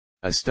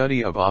A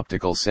study of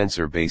optical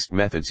sensor-based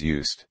methods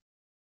used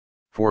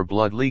for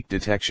blood leak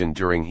detection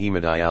during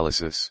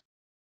hemodialysis.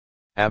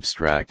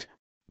 Abstract: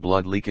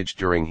 blood leakage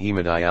during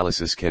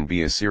hemodialysis can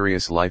be a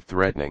serious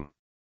life-threatening.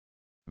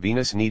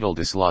 Venous needle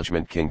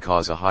dislodgement can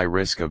cause a high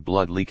risk of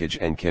blood leakage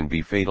and can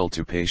be fatal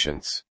to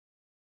patients.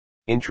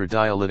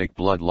 Intradialytic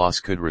blood loss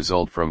could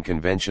result from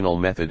conventional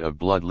method of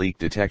blood leak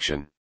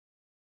detection.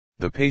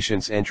 The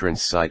patient's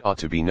entrance site ought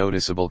to be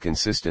noticeable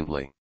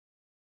consistently.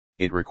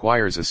 It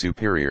requires a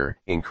superior,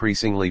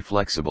 increasingly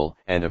flexible,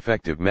 and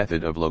effective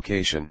method of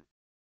location.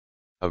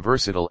 A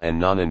versatile and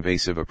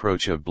non-invasive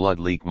approach of blood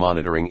leak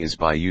monitoring is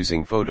by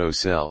using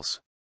photocells.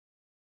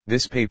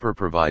 This paper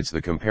provides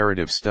the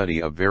comparative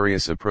study of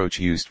various approach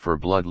used for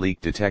blood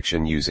leak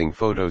detection using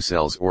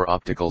photocells or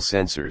optical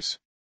sensors.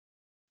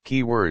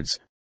 Keywords: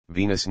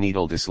 venous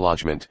needle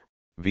dislodgement,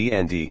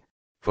 VND,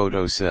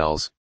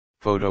 photocells,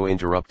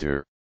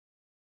 photointerrupter.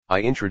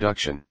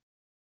 Introduction.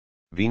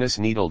 Venous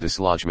needle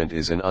dislodgement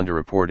is an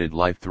underreported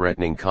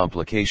life-threatening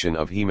complication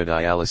of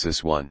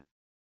hemodialysis 1.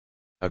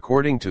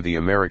 According to the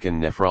American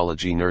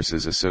Nephrology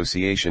Nurses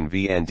Association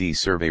VND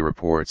survey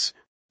reports,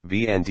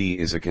 VND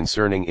is a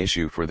concerning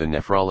issue for the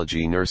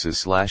nephrology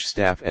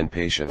nurses/staff and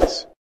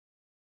patients.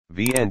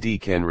 VND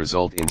can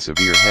result in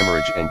severe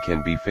hemorrhage and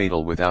can be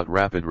fatal without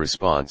rapid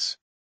response.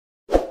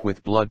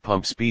 With blood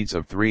pump speeds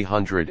of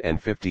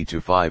 350 to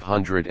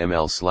 500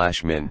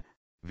 ml/min,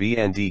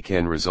 VND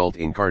can result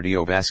in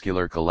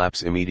cardiovascular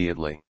collapse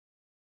immediately.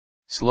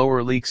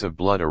 Slower leaks of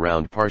blood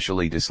around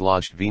partially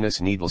dislodged venous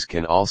needles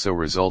can also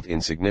result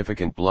in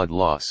significant blood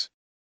loss.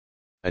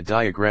 A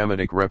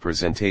diagrammatic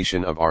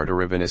representation of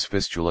arteriovenous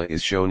fistula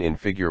is shown in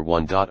Figure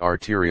 1.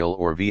 Arterial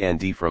or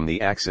VND from the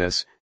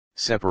axis,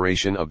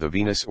 separation of the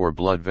venous or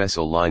blood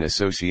vessel line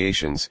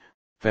associations,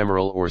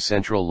 femoral or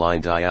central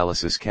line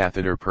dialysis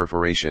catheter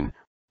perforation,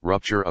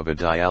 rupture of a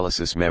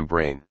dialysis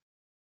membrane.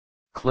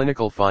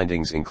 Clinical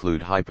findings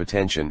include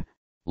hypotension,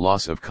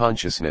 loss of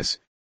consciousness,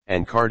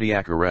 and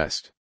cardiac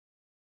arrest.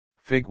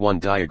 Fig. 1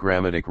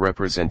 diagrammatic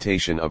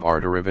representation of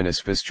arteriovenous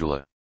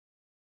fistula.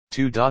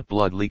 2.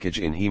 Blood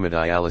leakage in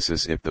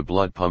hemodialysis. If the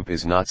blood pump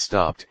is not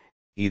stopped,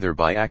 either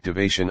by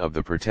activation of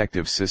the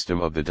protective system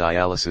of the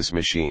dialysis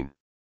machine,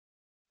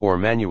 or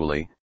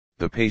manually,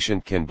 the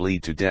patient can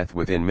bleed to death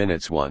within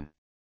minutes. 1.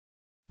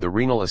 The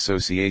Renal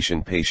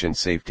Association Patient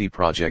Safety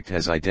Project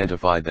has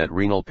identified that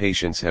renal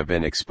patients have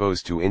been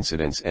exposed to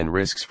incidents and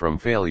risks from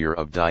failure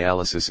of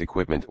dialysis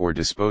equipment or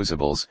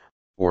disposables,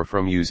 or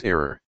from use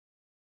error.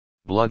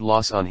 Blood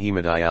loss on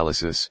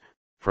hemodialysis,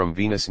 from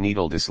venous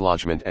needle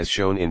dislodgement as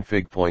shown in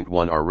Fig.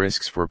 1 are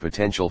risks for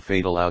potential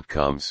fatal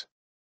outcomes.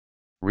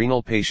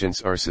 Renal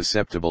patients are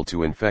susceptible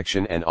to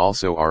infection and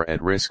also are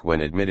at risk when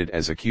admitted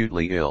as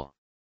acutely ill.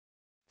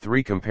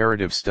 3.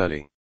 Comparative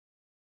study.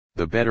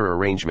 The better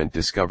arrangement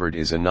discovered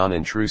is a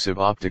non-intrusive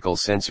optical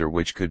sensor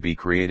which could be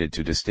created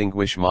to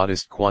distinguish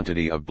modest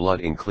quantity of blood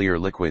in clear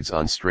liquids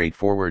on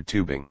straightforward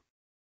tubing.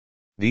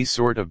 These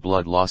sort of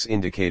blood loss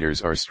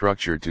indicators are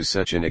structured to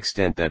such an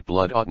extent that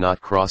blood ought not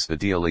cross the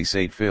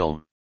dialysate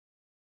film.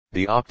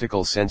 The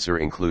optical sensor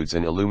includes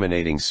an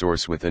illuminating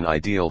source with an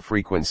ideal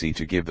frequency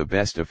to give the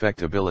best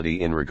effectability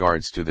in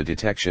regards to the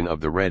detection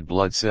of the red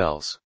blood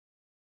cells.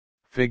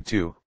 Fig.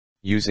 2,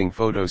 using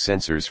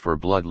photosensors for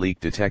blood leak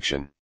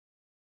detection.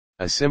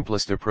 A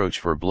simplest approach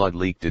for blood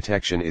leak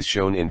detection is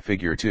shown in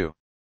Figure 2.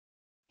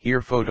 Here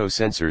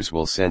photosensors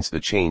will sense the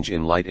change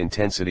in light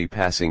intensity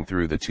passing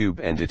through the tube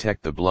and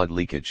detect the blood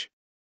leakage.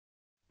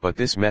 But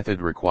this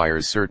method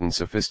requires certain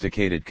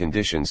sophisticated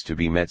conditions to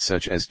be met,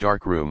 such as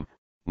dark room,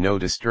 no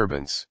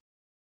disturbance.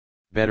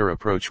 Better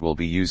approach will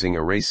be using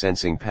a ray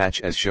sensing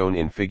patch as shown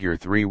in Figure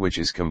 3, which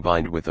is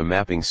combined with a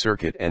mapping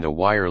circuit, and a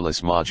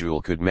wireless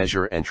module could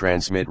measure and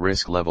transmit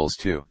risk levels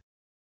too.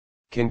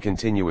 Can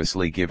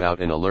continuously give out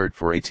an alert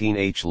for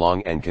 18H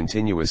long and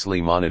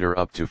continuously monitor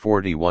up to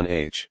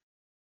 41H.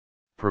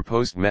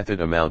 Proposed method: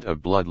 amount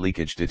of blood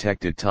leakage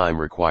detected, time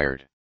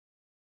required.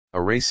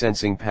 Array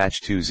sensing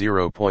patch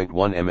 20.1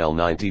 ml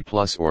 90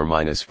 plus or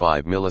minus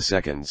 5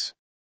 milliseconds.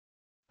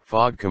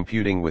 Fog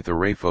computing with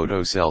array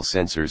photocell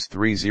sensors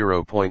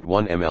 30.1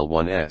 ml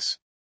 1s.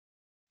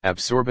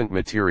 Absorbent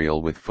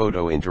material with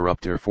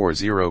photointerrupter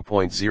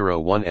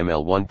 40.01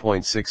 ml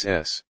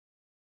 1.6s.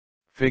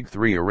 Fig.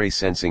 3 array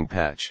sensing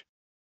patch.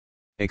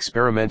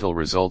 Experimental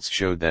results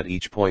showed that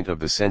each point of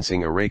the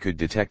sensing array could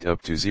detect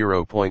up to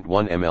 0.1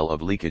 ml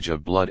of leakage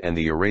of blood, and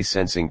the array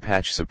sensing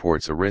patch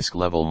supports a risk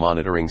level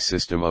monitoring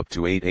system up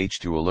to 8H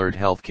to alert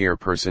healthcare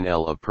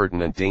personnel of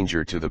pertinent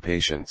danger to the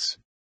patients.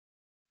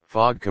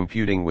 Fog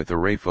computing with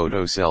array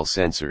photocell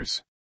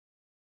sensors.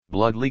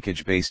 Blood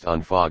leakage based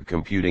on fog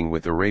computing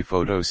with array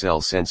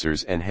photocell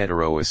sensors and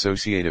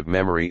hetero-associative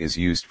memory is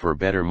used for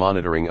better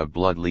monitoring of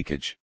blood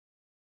leakage.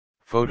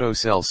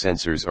 Photocell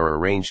sensors are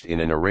arranged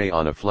in an array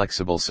on a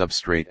flexible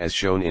substrate as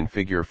shown in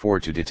Figure 4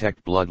 to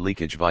detect blood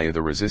leakage via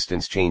the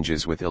resistance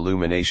changes with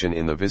illumination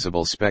in the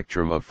visible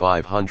spectrum of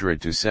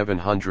 500 to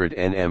 700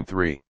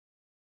 nm3.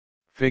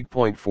 Fig.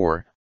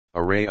 4,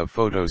 array of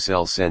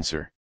photocell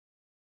sensor.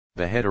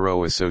 The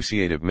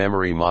hetero-associative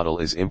memory model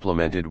is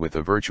implemented with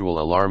a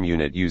virtual alarm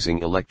unit using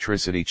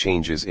electricity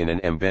changes in an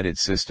embedded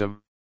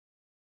system.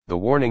 The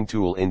warning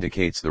tool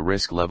indicates the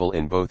risk level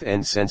in both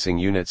end sensing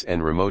units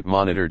and remote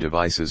monitor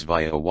devices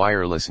via a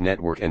wireless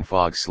network and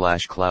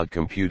fog/cloud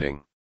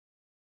computing.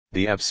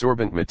 The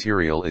absorbent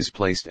material is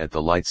placed at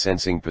the light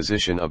sensing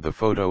position of the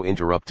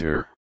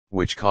photointerrupter,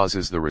 which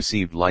causes the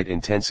received light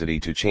intensity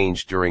to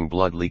change during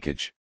blood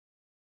leakage.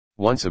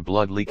 Once a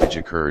blood leakage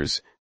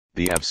occurs,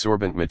 the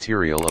absorbent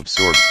material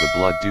absorbs the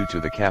blood due to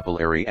the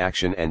capillary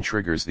action and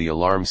triggers the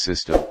alarm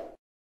system.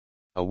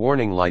 A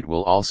warning light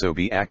will also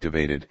be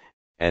activated,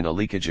 and a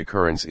leakage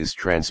occurrence is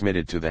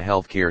transmitted to the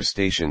healthcare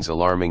stations,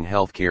 alarming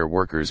healthcare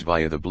workers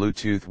via the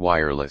Bluetooth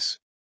wireless.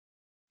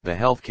 The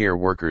healthcare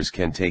workers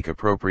can take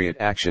appropriate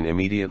action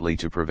immediately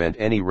to prevent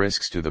any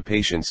risks to the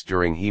patients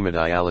during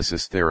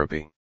hemodialysis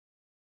therapy.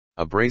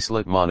 A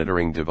bracelet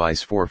monitoring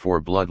device for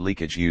blood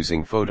leakage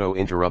using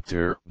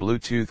photointerrupter,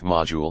 Bluetooth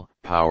module,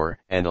 power,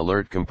 and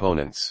alert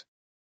components.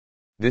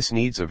 This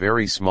needs a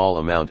very small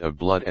amount of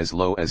blood as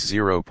low as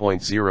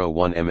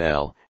 0.01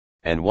 ml,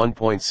 and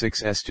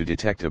 1.6 s to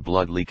detect a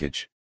blood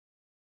leakage.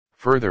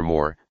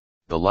 Furthermore,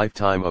 the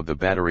lifetime of the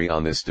battery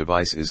on this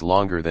device is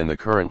longer than the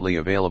currently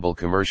available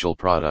commercial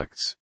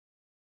products.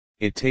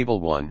 Table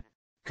 1,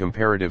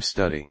 Comparative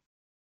Study.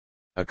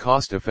 A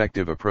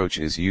cost-effective approach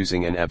is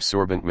using an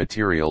absorbent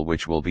material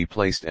which will be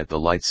placed at the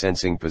light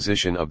sensing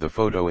position of the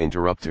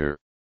photointerrupter.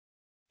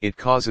 It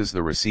causes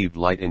the received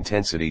light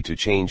intensity to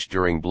change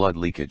during blood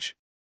leakage.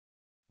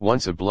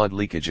 Once a blood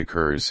leakage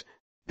occurs,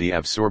 the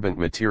absorbent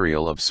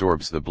material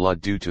absorbs the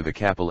blood due to the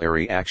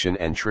capillary action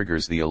and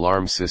triggers the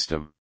alarm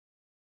system.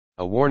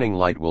 A warning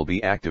light will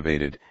be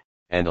activated,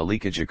 and a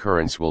leakage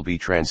occurrence will be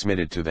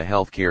transmitted to the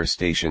healthcare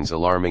stations,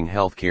 alarming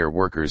healthcare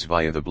workers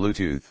via the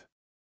Bluetooth.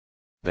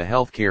 The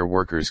healthcare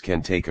workers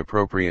can take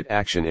appropriate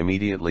action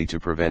immediately to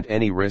prevent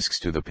any risks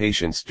to the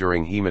patients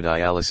during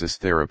hemodialysis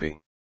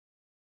therapy.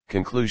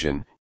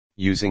 Conclusion: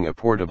 using a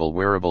portable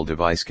wearable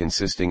device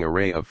consisting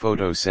array of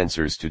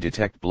photosensors to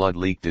detect blood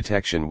leak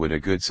detection would a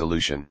good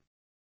solution.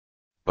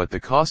 But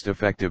the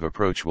cost-effective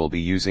approach will be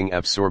using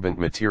absorbent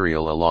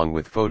material along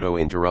with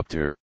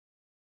photointerrupter.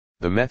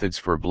 The methods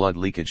for blood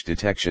leakage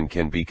detection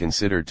can be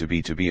considered to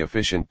be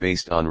efficient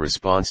based on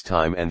response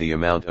time and the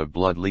amount of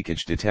blood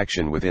leakage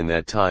detection within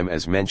that time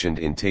as mentioned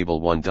in Table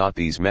 1.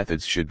 These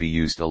methods should be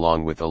used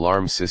along with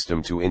alarm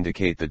system to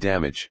indicate the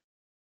damage.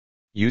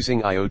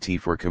 Using IoT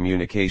for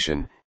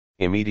communication,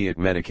 immediate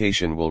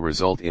medication will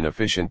result in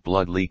efficient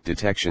blood leak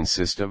detection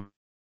system.